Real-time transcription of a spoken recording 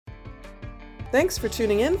Thanks for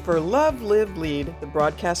tuning in for Love, Live, Lead, the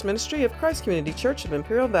broadcast ministry of Christ Community Church of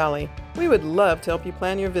Imperial Valley. We would love to help you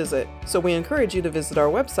plan your visit, so we encourage you to visit our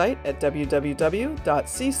website at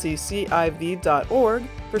www.cccIV.org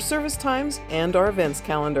for service times and our events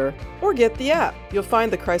calendar. Or get the app. You'll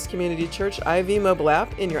find the Christ Community Church IV mobile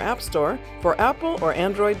app in your app store for Apple or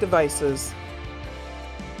Android devices.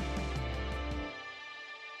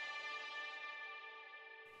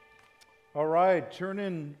 All right, turn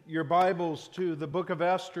in your Bibles to the book of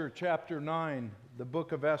Esther, chapter 9. The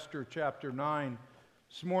book of Esther, chapter 9.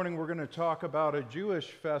 This morning we're going to talk about a Jewish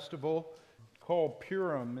festival called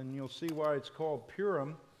Purim, and you'll see why it's called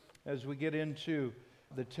Purim as we get into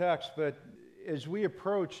the text. But as we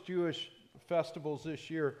approach Jewish festivals this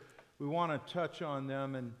year, we want to touch on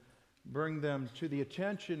them and bring them to the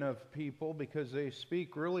attention of people because they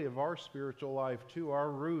speak really of our spiritual life too.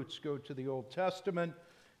 Our roots go to the Old Testament.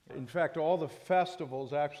 In fact, all the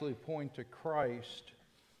festivals actually point to Christ.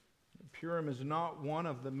 Purim is not one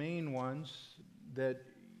of the main ones that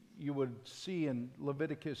you would see in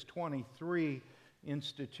Leviticus 23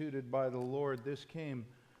 instituted by the Lord. This came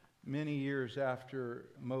many years after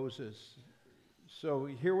Moses. So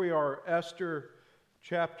here we are, Esther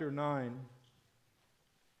chapter 9.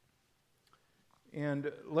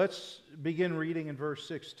 And let's begin reading in verse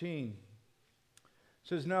 16. It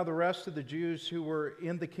says, "Now the rest of the Jews who were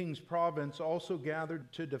in the king's province also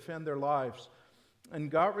gathered to defend their lives and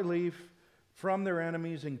got relief from their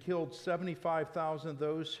enemies and killed 75,000 of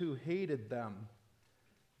those who hated them.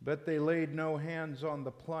 But they laid no hands on the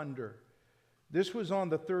plunder. This was on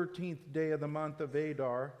the 13th day of the month of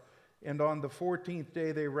Adar, and on the 14th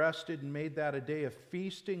day they rested and made that a day of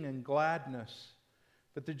feasting and gladness.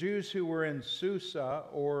 But the Jews who were in Susa,"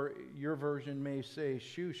 or your version may say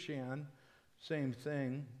Shushan, same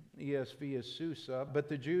thing, ESV is Susa. "But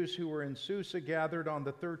the Jews who were in Susa gathered on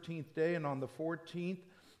the 13th day and on the 14th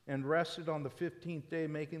and rested on the 15th day,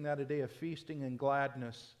 making that a day of feasting and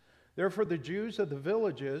gladness. Therefore the Jews of the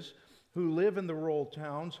villages who live in the rural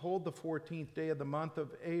towns hold the 14th day of the month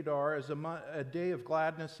of Adar as a day of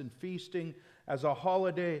gladness and feasting, as a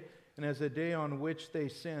holiday, and as a day on which they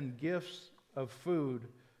send gifts of food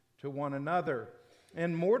to one another.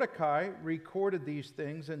 And Mordecai recorded these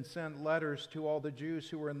things and sent letters to all the Jews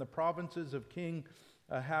who were in the provinces of King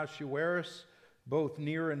Ahasuerus, both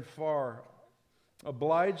near and far,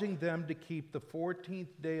 obliging them to keep the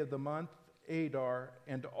 14th day of the month Adar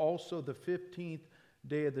and also the 15th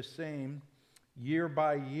day of the same, year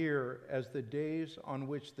by year, as the days on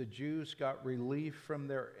which the Jews got relief from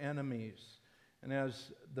their enemies. And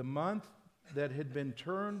as the month that had been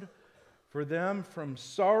turned for them from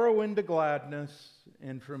sorrow into gladness,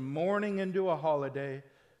 and from mourning into a holiday,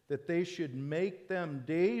 that they should make them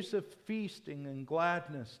days of feasting and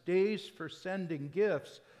gladness, days for sending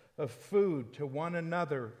gifts of food to one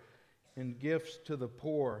another and gifts to the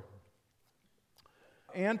poor."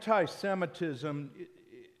 Anti-Semitism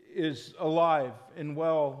is alive and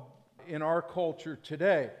well in our culture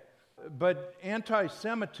today. But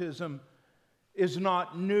anti-Semitism is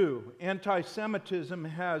not new. Anti-Semitism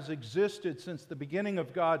has existed since the beginning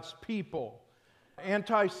of God's people.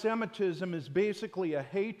 Anti-Semitism is basically a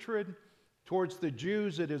hatred towards the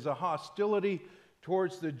Jews. It is a hostility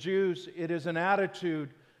towards the Jews. It is an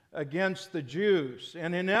attitude against the Jews.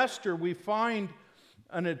 And in Esther, we find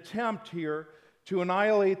an attempt here to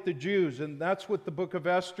annihilate the Jews. And that's what the book of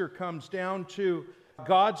Esther comes down to.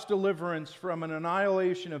 God's deliverance from an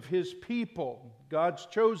annihilation of His people, God's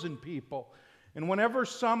chosen people. And whenever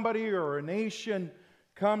somebody or a nation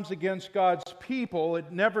comes against God's people,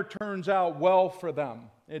 it never turns out well for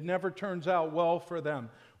them. It never turns out well for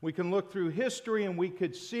them. We can look through history and we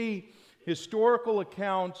could see historical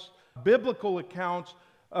accounts, biblical accounts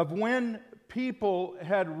of when people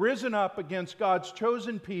had risen up against God's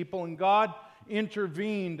chosen people and God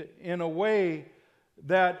intervened in a way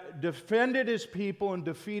that defended His people and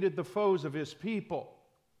defeated the foes of His people.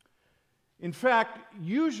 In fact,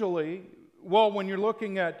 usually, when you're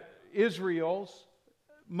looking at Israel's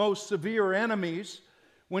most severe enemies,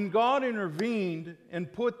 when God intervened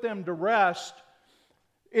and put them to rest,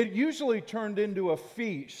 it usually turned into a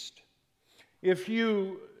feast. If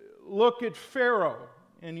you look at Pharaoh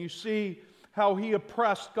and you see how he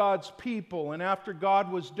oppressed God's people, and after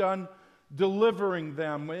God was done delivering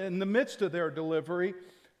them, in the midst of their delivery,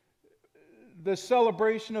 the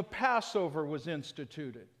celebration of Passover was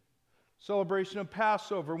instituted. Celebration of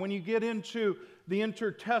Passover. When you get into the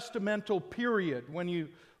intertestamental period, when you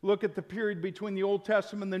look at the period between the Old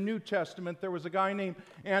Testament and the New Testament, there was a guy named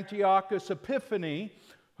Antiochus Epiphanes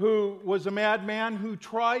who was a madman who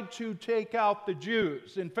tried to take out the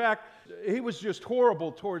Jews. In fact, he was just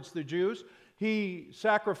horrible towards the Jews. he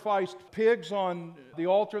sacrificed pigs on the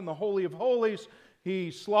altar in the Holy of Holies.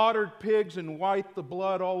 He slaughtered pigs and wiped the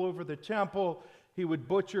blood all over the temple. He would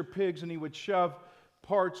butcher pigs and he would shove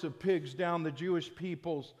parts of pigs down the Jewish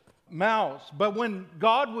people's mouths. But when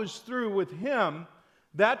God was through with him,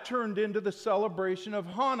 that turned into the celebration of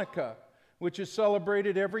Hanukkah, which is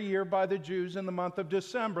celebrated every year by the Jews in the month of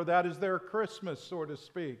December. That is their Christmas, so to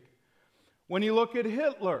speak. When you look at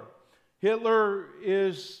Hitler, Hitler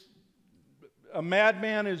is a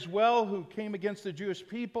madman as well who came against the Jewish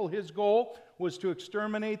people. His goal was to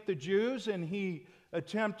exterminate the Jews, and he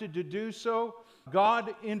attempted to do so.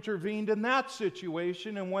 God intervened in that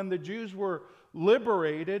situation, and when the Jews were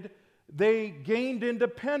liberated, they gained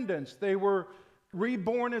independence. They were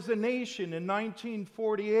reborn as a nation in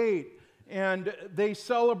 1948, and they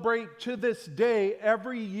celebrate to this day,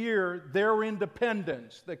 every year, their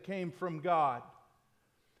independence that came from God.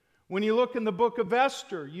 When you look in the book of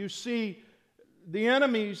Esther, you see the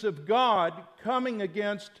enemies of God coming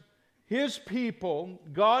against His people,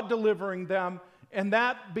 God delivering them, and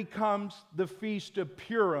that becomes the Feast of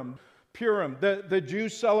Purim. The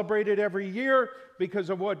Jews celebrate it every year because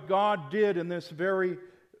of what God did in this very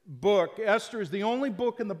book. Esther is the only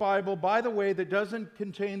book in the Bible, by the way, that doesn't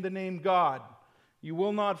contain the name God. You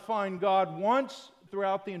will not find God once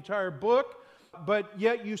throughout the entire book, but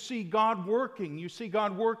yet you see God working. You see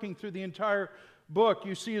God working through the entire book.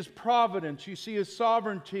 You see His providence. You see His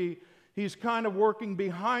sovereignty. He's kind of working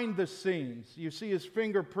behind the scenes. You see His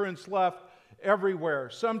fingerprints left everywhere.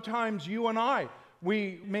 Sometimes you and I,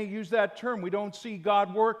 we may use that term. We don't see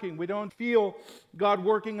God working. We don't feel God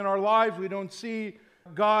working in our lives. We don't see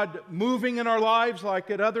God moving in our lives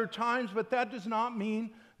like at other times, but that does not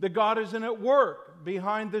mean that God isn't at work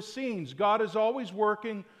behind the scenes. God is always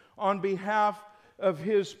working on behalf of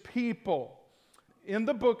His people. In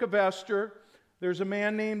the book of Esther, there's a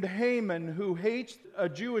man named Haman who hates a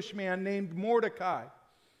Jewish man named Mordecai,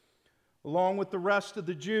 along with the rest of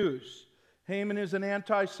the Jews. Haman is an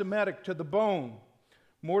anti-Semitic to the bone.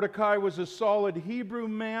 Mordecai was a solid Hebrew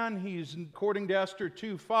man. He's, according to Esther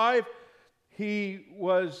 2:5, he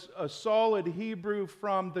was a solid Hebrew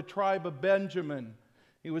from the tribe of Benjamin.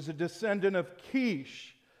 He was a descendant of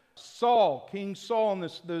Kish. Saul, King Saul,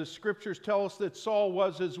 and the scriptures tell us that Saul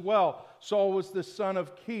was as well. Saul was the son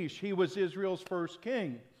of Kish. He was Israel's first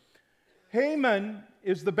king. Haman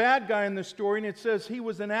is the bad guy in the story, and it says he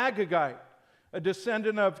was an Agagite, a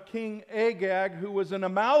descendant of King Agag, who was an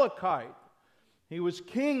Amalekite. He was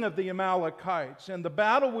king of the Amalekites. And the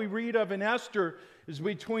battle we read of in Esther is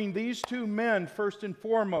between these two men, first and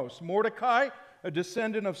foremost. Mordecai, a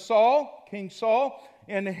descendant of Saul, King Saul,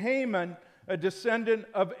 and Haman, a descendant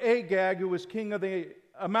of Agag, who was king of the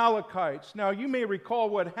Amalekites. Now, you may recall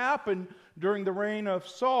what happened during the reign of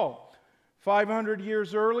Saul. 500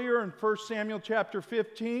 years earlier, in 1 Samuel chapter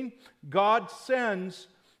 15, God sends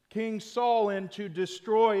King Saul in to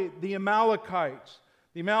destroy the Amalekites.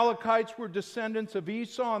 The Amalekites were descendants of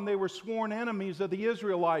Esau, and they were sworn enemies of the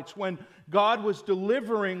Israelites. When God was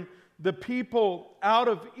delivering the people out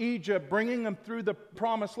of Egypt, bringing them through the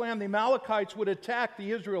promised land, the Amalekites would attack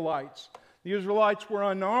the Israelites. The Israelites were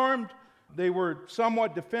unarmed. They were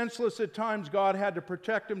somewhat defenseless at times. God had to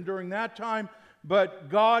protect them during that time. But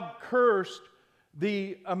God cursed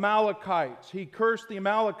the Amalekites. He cursed the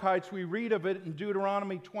Amalekites. We read of it in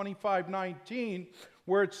Deuteronomy 25:19,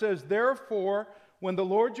 where it says, "Therefore, when the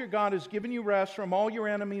Lord your God has given you rest from all your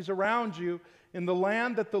enemies around you, in the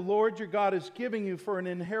land that the Lord your God is giving you for an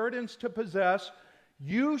inheritance to possess,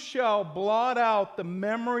 you shall blot out the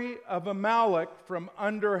memory of Amalek from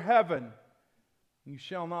under heaven. You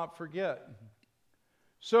shall not forget."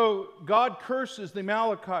 So God curses the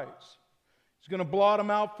Amalekites. He's going to blot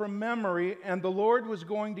them out from memory, and the Lord was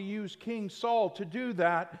going to use King Saul to do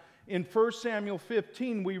that. In 1 Samuel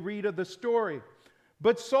 15, we read of the story.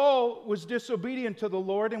 But Saul was disobedient to the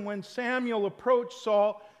Lord, and when Samuel approached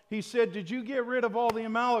Saul, he said, "Did you get rid of all the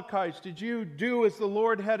Amalekites? Did you do as the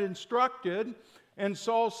Lord had instructed?" And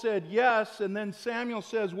Saul said, "Yes." And then Samuel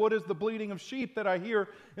says, "What is the bleating of sheep that I hear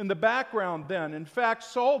in the background then?" In fact,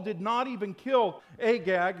 Saul did not even kill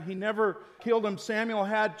Agag. He never killed him. Samuel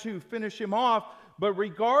had to finish him off. But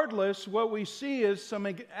regardless, what we see is some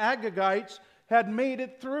Agagites had made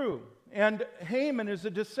it through. And Haman is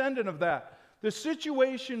a descendant of that. The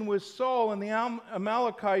situation with Saul and the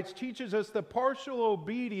Amalekites teaches us that partial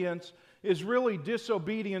obedience is really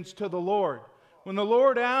disobedience to the Lord. When the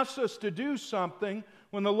Lord asks us to do something,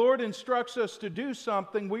 when the Lord instructs us to do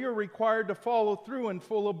something, we are required to follow through in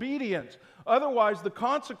full obedience. Otherwise, the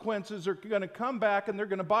consequences are going to come back and they're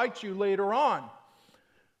going to bite you later on.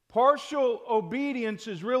 Partial obedience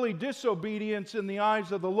is really disobedience in the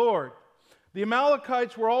eyes of the Lord. The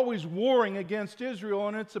Amalekites were always warring against Israel,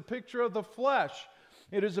 and it's a picture of the flesh.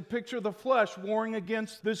 It is a picture of the flesh warring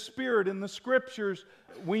against the spirit. In the scriptures,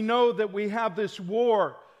 we know that we have this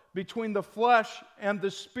war between the flesh and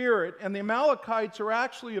the spirit, and the Amalekites are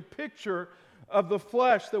actually a picture of the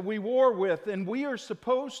flesh that we war with, and we are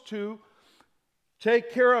supposed to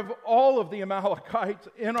take care of all of the Amalekites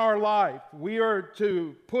in our life. We are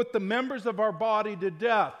to put the members of our body to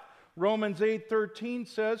death. Romans 8:13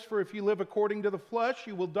 says, "For if you live according to the flesh,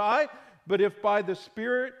 you will die. But if by the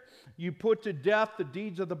Spirit you put to death the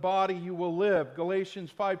deeds of the body, you will live."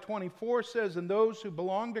 Galatians 5:24 says, "And those who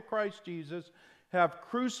belong to Christ Jesus have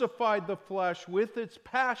crucified the flesh with its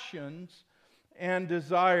passions and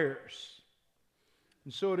desires."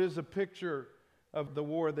 And so it is a picture of the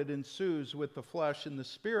war that ensues with the flesh and the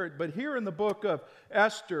spirit. But here in the book of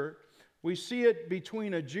Esther, we see it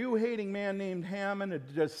between a Jew-hating man named Haman, a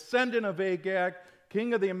descendant of Agag,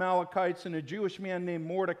 king of the Amalekites, and a Jewish man named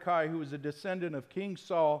Mordecai, who was a descendant of King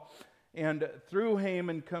Saul. And through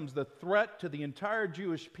Haman comes the threat to the entire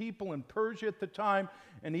Jewish people in Persia at the time.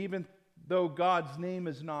 And even though God's name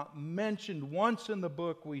is not mentioned once in the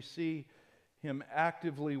book, we see him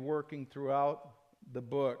actively working throughout the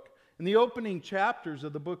book. In the opening chapters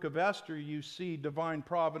of the book of Esther, you see divine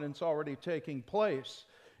providence already taking place.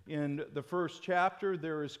 In the first chapter,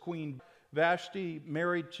 there is Queen Vashti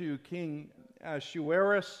married to King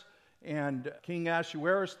Ahasuerus, and King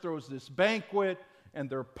Ahasuerus throws this banquet, and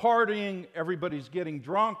they're partying. Everybody's getting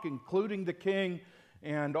drunk, including the king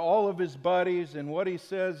and all of his buddies. And what he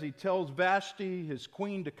says, he tells Vashti, his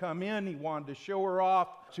queen, to come in. He wanted to show her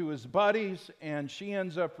off to his buddies, and she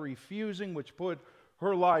ends up refusing, which put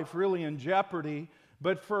her life really in jeopardy.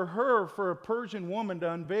 But for her, for a Persian woman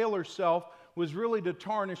to unveil herself was really to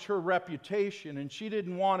tarnish her reputation, and she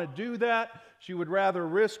didn't want to do that. She would rather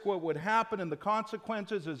risk what would happen and the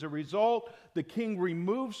consequences. As a result, the king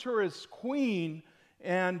removes her as queen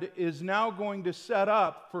and is now going to set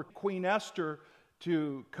up for Queen Esther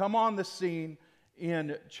to come on the scene.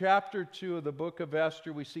 In chapter 2 of the book of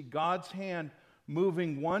Esther, we see God's hand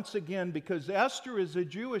moving once again, because Esther is a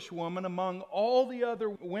Jewish woman among all the other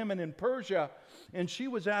women in Persia, and she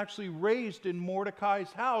was actually raised in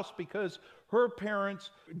Mordecai's house because her parents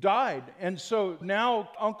died. And so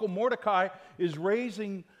now Uncle Mordecai is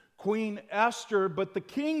raising Queen Esther, but the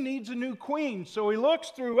king needs a new queen. So he looks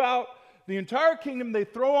throughout the entire kingdom. They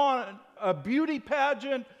throw on a beauty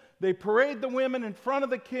pageant. They parade the women in front of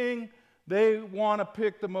the king. They want to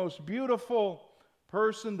pick the most beautiful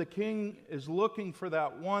person. The king is looking for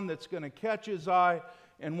that one that's going to catch his eye.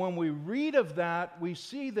 And when we read of that, we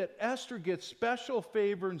see that Esther gets special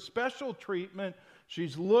favor and special treatment.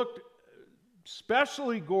 She's looked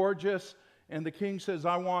especially gorgeous, and the king says,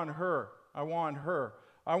 "I want her. I want her.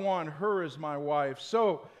 I want her as my wife."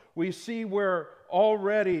 So we see where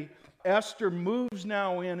already Esther moves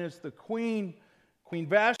now in as the queen. Queen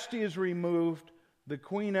Vashti is removed. The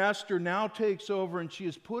Queen Esther now takes over, and she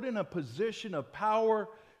is put in a position of power.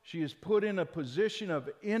 She is put in a position of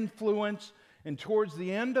influence. And towards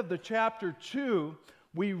the end of the chapter 2,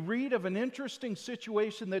 we read of an interesting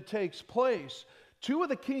situation that takes place. Two of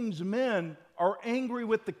the king's men are angry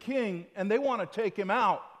with the king, and they want to take him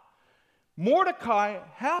out. Mordecai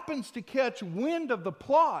happens to catch wind of the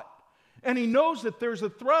plot, and he knows that there's a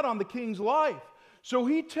threat on the king's life. So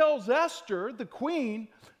he tells Esther, the queen,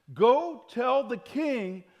 "Go tell the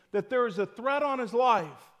king that there is a threat on his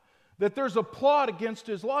life, that there's a plot against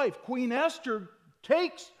his life." Queen Esther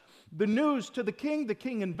takes the news to the king. The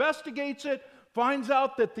king investigates it, finds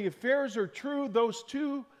out that the affairs are true. Those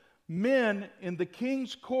two men in the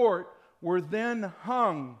king's court were then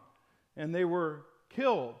hung, and they were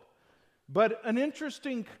killed. But an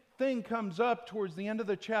interesting thing comes up towards the end of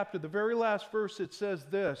the chapter. The very last verse, it says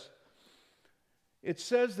this. It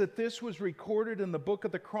says that this was recorded in the book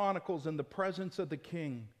of the Chronicles in the presence of the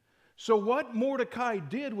king. So what Mordecai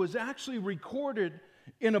did was actually recorded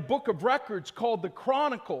in a book of records called the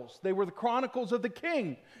Chronicles. They were the Chronicles of the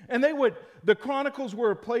king. And the Chronicles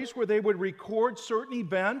were a place where they would record certain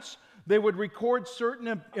events. They would record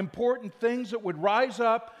certain important things that would rise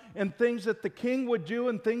up, and things that the king would do,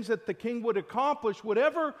 and things that the king would accomplish,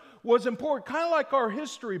 whatever was important, kind of like our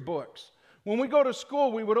history books. When we go to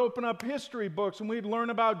school, we would open up history books and we'd learn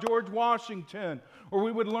about George Washington, or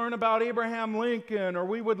we would learn about Abraham Lincoln, or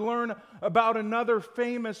we would learn about another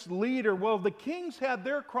famous leader. Well, the kings had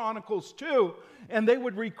their chronicles too, and they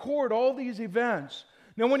would record all these events.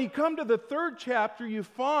 Now, when you come to the 3rd chapter, you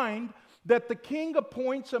find that the king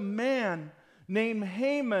appoints a man named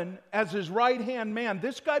Haman as his right-hand man.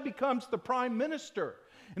 This guy becomes the prime minister.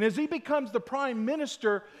 And as he becomes the prime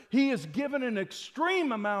minister, he is given an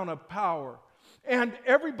extreme amount of power. And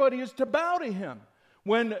everybody is to bow to him.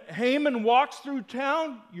 When Haman walks through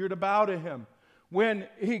town, you're to bow to him. When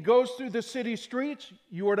he goes through the city streets,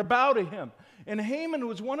 you are to bow to him. And Haman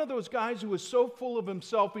was one of those guys who was so full of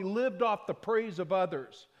himself, he lived off the praise of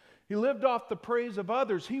others. He lived off the praise of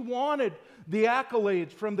others. He wanted the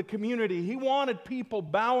accolades from the community. He wanted people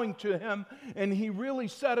bowing to him, and he really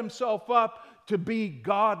set himself up to be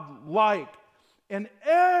God-like. And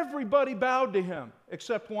everybody bowed to him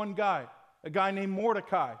except one guy, a guy named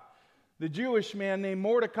Mordecai. The Jewish man named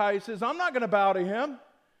Mordecai says, I'm not going to bow to him.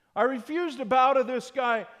 I refuse to bow to this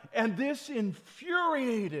guy. And this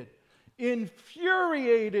infuriated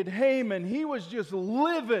Haman. He was just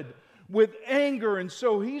livid with anger. And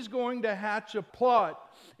so he's going to hatch a plot.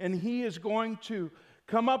 And he is going to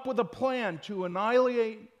come up with a plan to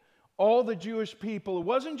annihilate all the Jewish people. It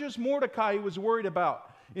wasn't just Mordecai he was worried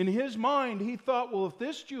about. In his mind, he thought, well, if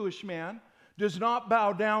this Jewish man does not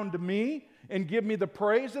bow down to me and give me the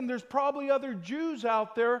praise, then there's probably other Jews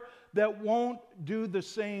out there that won't do the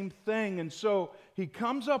same thing. And so he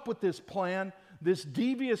comes up with this plan, this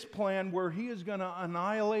devious plan where he is going to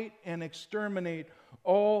annihilate and exterminate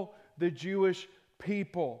all the Jewish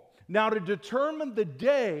people. Now, to determine the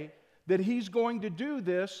day that he's going to do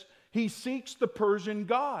this, he seeks the Persian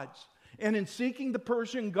gods. And in seeking the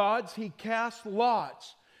Persian gods, he casts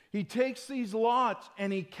lots. He takes these lots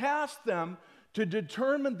and he casts them to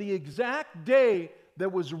determine the exact day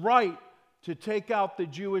that was right to take out the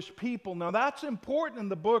Jewish people. Now, that's important in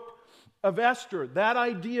the book of Esther, that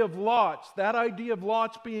idea of lots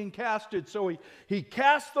being casted. So he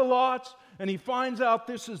casts the lots and he finds out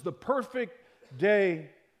this is the perfect day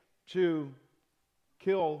to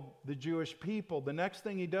kill the Jewish people. The next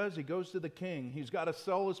thing he does, he goes to the king. He's got to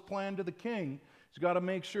sell his plan to the king. He's got to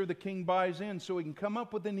make sure the king buys in so he can come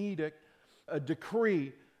up with an edict, a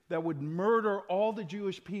decree that would murder all the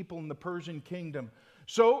Jewish people in the Persian kingdom.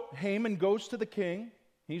 So Haman goes to the king.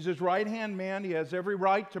 He's his right-hand man. He has every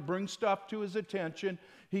right to bring stuff to his attention.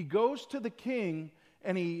 He goes to the king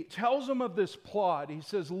and he tells him of this plot. He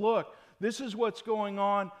says, look, this is what's going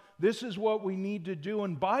on. This is what we need to do.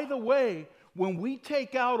 And by the way, when we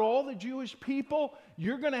take out all the Jewish people,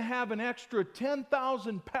 you're going to have an extra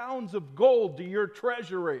 10,000 pounds of gold to your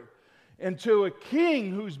treasury. And to a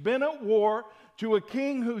king who's been at war, to a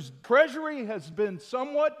king whose treasury has been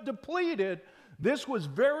somewhat depleted, this was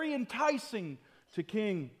very enticing to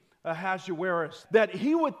King Ahasuerus, that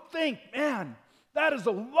he would think, man, that is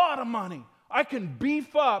a lot of money. I can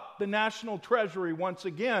beef up the national treasury once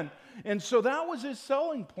again. And so that was his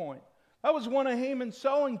selling point. That was one of Haman's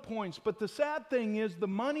selling points. But the sad thing is the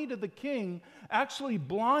money to the king actually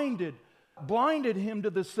blinded him to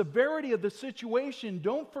the severity of the situation.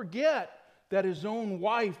 Don't forget that his own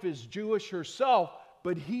wife is Jewish herself,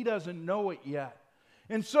 but he doesn't know it yet.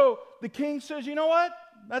 And so the king says, you know what?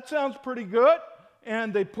 That sounds pretty good.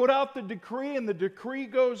 And they put out the decree, and the decree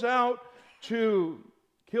goes out to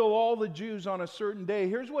kill all the Jews on a certain day.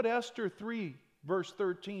 Here's what Esther 3, verse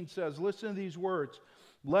 13 says. Listen to these words.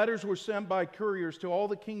 Letters were sent by couriers to all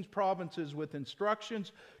the king's provinces with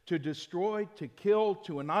instructions to destroy, to kill,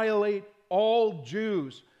 to annihilate all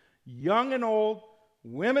Jews, young and old,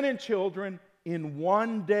 women and children, in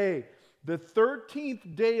one day. The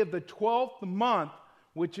 13th day of the 12th month,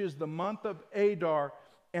 which is the month of Adar,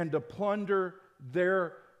 and to plunder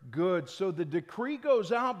their goods. So the decree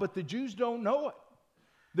goes out, but the Jews don't know it.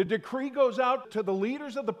 The decree goes out to the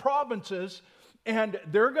leaders of the provinces, and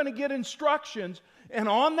they're going to get instructions. And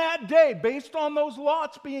on that day, based on those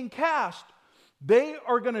lots being cast, they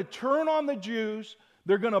are going to turn on the Jews.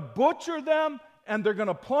 They're going to butcher them, and they're going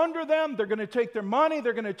to plunder them. They're going to take their money.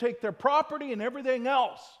 They're going to take their property and everything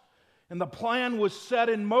else. And the plan was set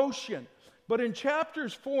in motion. But in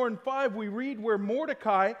chapters 4 and 5, we read where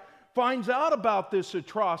Mordecai finds out about this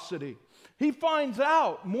atrocity. He finds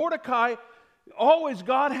out. Mordecai, always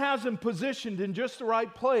God has him positioned in just the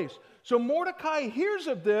right place. So Mordecai hears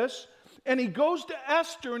of this, and he goes to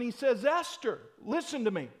Esther, and he says, Esther, listen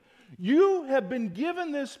to me. You have been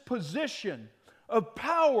given this position of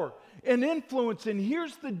power and influence, and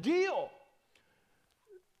here's the deal.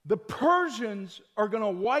 The Persians are going to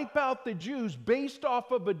wipe out the Jews based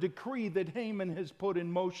off of a decree that Haman has put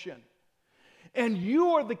in motion. And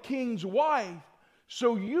you are the king's wife,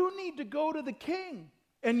 so you need to go to the king.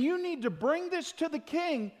 And you need to bring this to the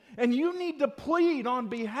king, and you need to plead on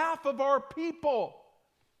behalf of our people.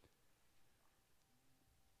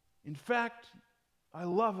 In fact, I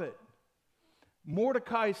love it.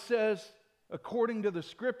 Mordecai says, according to the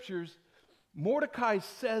scriptures, Mordecai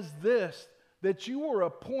says this, that you were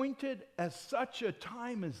appointed at such a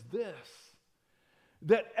time as this.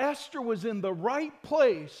 That Esther was in the right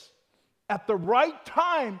place at the right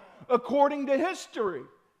time according to history.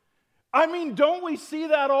 I mean, don't we see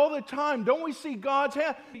that all the time? Don't we see God's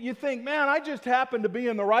hand? You think, man, I just happened to be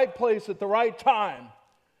in the right place at the right time.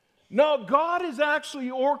 No, God is actually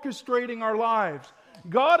orchestrating our lives.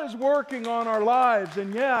 God is working on our lives,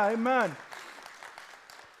 and yeah, amen.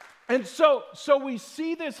 And so we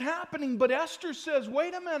see this happening, but Esther says,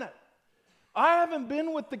 wait a minute. I haven't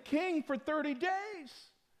been with the king for 30 days.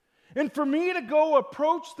 And for me to go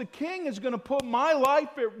approach the king is going to put my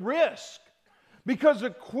life at risk. Because a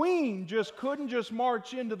queen couldn't just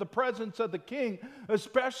march into the presence of the king,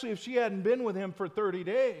 especially if she hadn't been with him for 30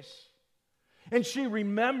 days. And she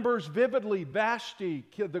remembers vividly Vashti,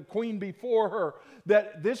 the queen before her,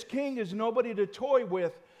 that this king is nobody to toy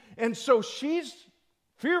with. And so she's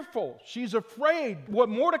fearful. She's afraid. What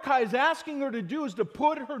Mordecai is asking her to do is to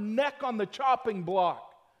put her neck on the chopping block.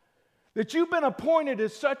 That you've been appointed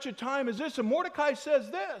at such a time as this. And Mordecai says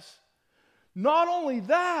this. Not only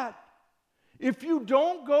that, if you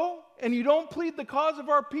don't go and you don't plead the cause of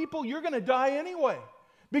our people, you're going to die anyway.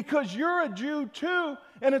 Because you're a Jew too,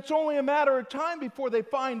 and it's only a matter of time before they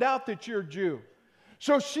find out that you're a Jew.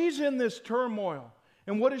 So she's in this turmoil.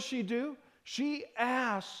 And what does she do? She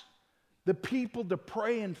asks the people to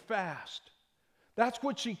pray and fast. That's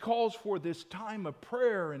what she calls for, this time of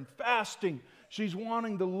prayer and fasting. She's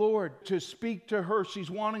wanting the Lord to speak to her.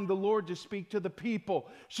 She's wanting the Lord to speak to the people.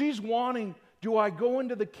 She's wanting, do I go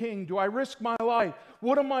into the king? Do I risk my life?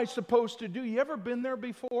 What am I supposed to do? You ever been there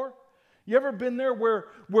before? You ever been there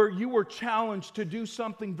where you were challenged to do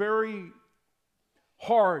something very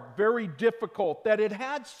hard, very difficult, that it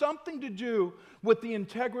had something to do with the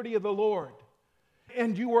integrity of the Lord?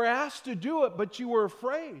 And you were asked to do it, but you were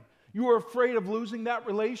afraid. You were afraid of losing that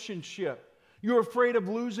relationship. You were afraid of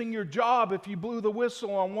losing your job if you blew the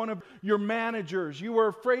whistle on one of your managers. You were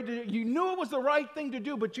afraid you knew it was the right thing to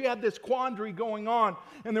do, but you had this quandary going on,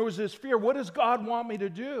 and there was this fear. What does God want me to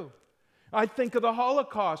do? I think of the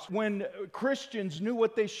Holocaust, when Christians knew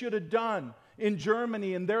what they should have done in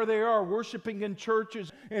Germany, and there they are worshiping in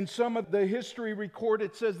churches. And some of the history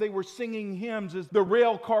recorded says they were singing hymns as the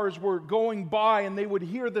rail cars were going by, and they would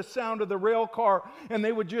hear the sound of the rail car, and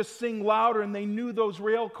they would just sing louder, and they knew those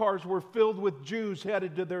rail cars were filled with Jews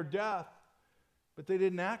headed to their death. But they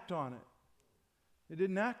didn't act on it. They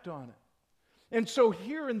didn't act on it. And so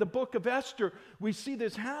here in the book of Esther, we see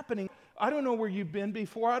this happening. I don't know where you've been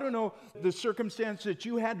before. I don't know the circumstance that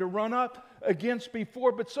you had to run up against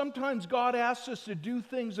before, but sometimes God asks us to do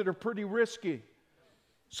things that are pretty risky.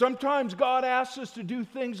 Sometimes God asks us to do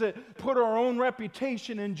things that put our own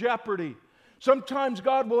reputation in jeopardy. Sometimes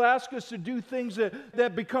God will ask us to do things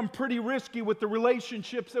that become pretty risky with the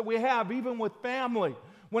relationships that we have, even with family.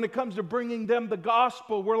 When it comes to bringing them the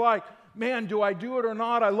gospel, we're like, man, do I do it or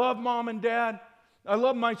not? I love mom and dad. I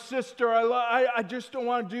love my sister. I just don't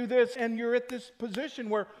want to do this. And you're at this position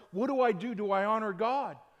where, what do I do? Do I honor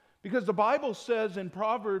God? Because the Bible says in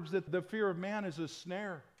Proverbs that the fear of man is a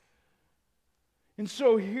snare. And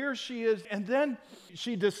so here she is, and then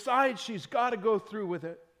she decides she's got to go through with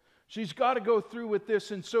it. She's got to go through with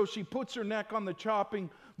this, and so she puts her neck on the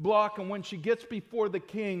chopping block, and when she gets before the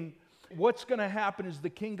king, what's going to happen is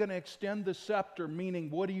the king going to extend the scepter,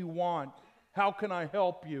 meaning, what do you want? How can I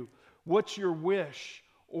help you? What's your wish?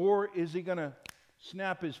 Or is he going to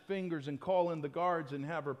snap his fingers and call in the guards and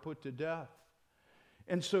have her put to death?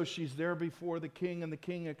 And so she's there before the king, and the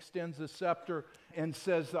king extends the scepter and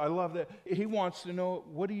says, I love that. He wants to know,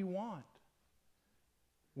 what do you want?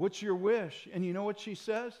 What's your wish? And you know what she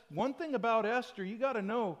says? One thing about Esther, you got to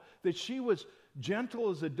know that she was gentle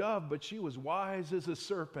as a dove, but she was wise as a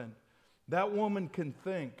serpent. That woman can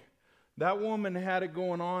think. That woman had it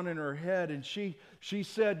going on in her head, and she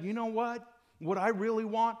said, you know what? What I really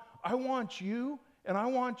want, I want you and I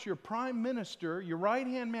want your prime minister, your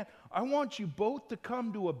right-hand man, I want you both to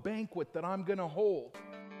come to a banquet that I'm going to hold.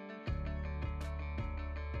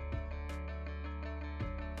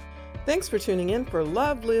 Thanks for tuning in for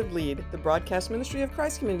Love, Live, Lead, the broadcast ministry of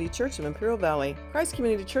Christ Community Church of Imperial Valley. Christ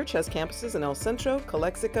Community Church has campuses in El Centro,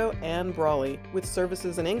 Calexico, and Brawley, with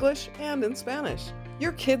services in English and in Spanish.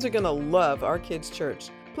 Your kids are going to love our kids'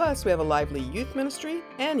 church. Plus, we have a lively youth ministry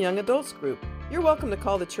and young adults group. You're welcome to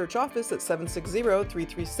call the church office at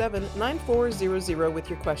 760-337-9400 with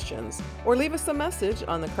your questions, or leave us a message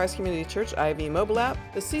on the Christ Community Church IV mobile app,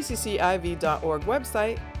 the ccciv.org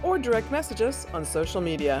website, or direct message us on social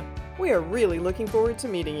media. We are really looking forward to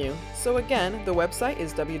meeting you. So again, the website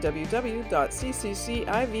is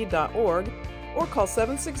www.cccIV.org, or call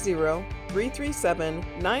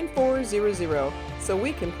 760-337-9400 so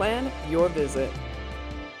we can plan your visit.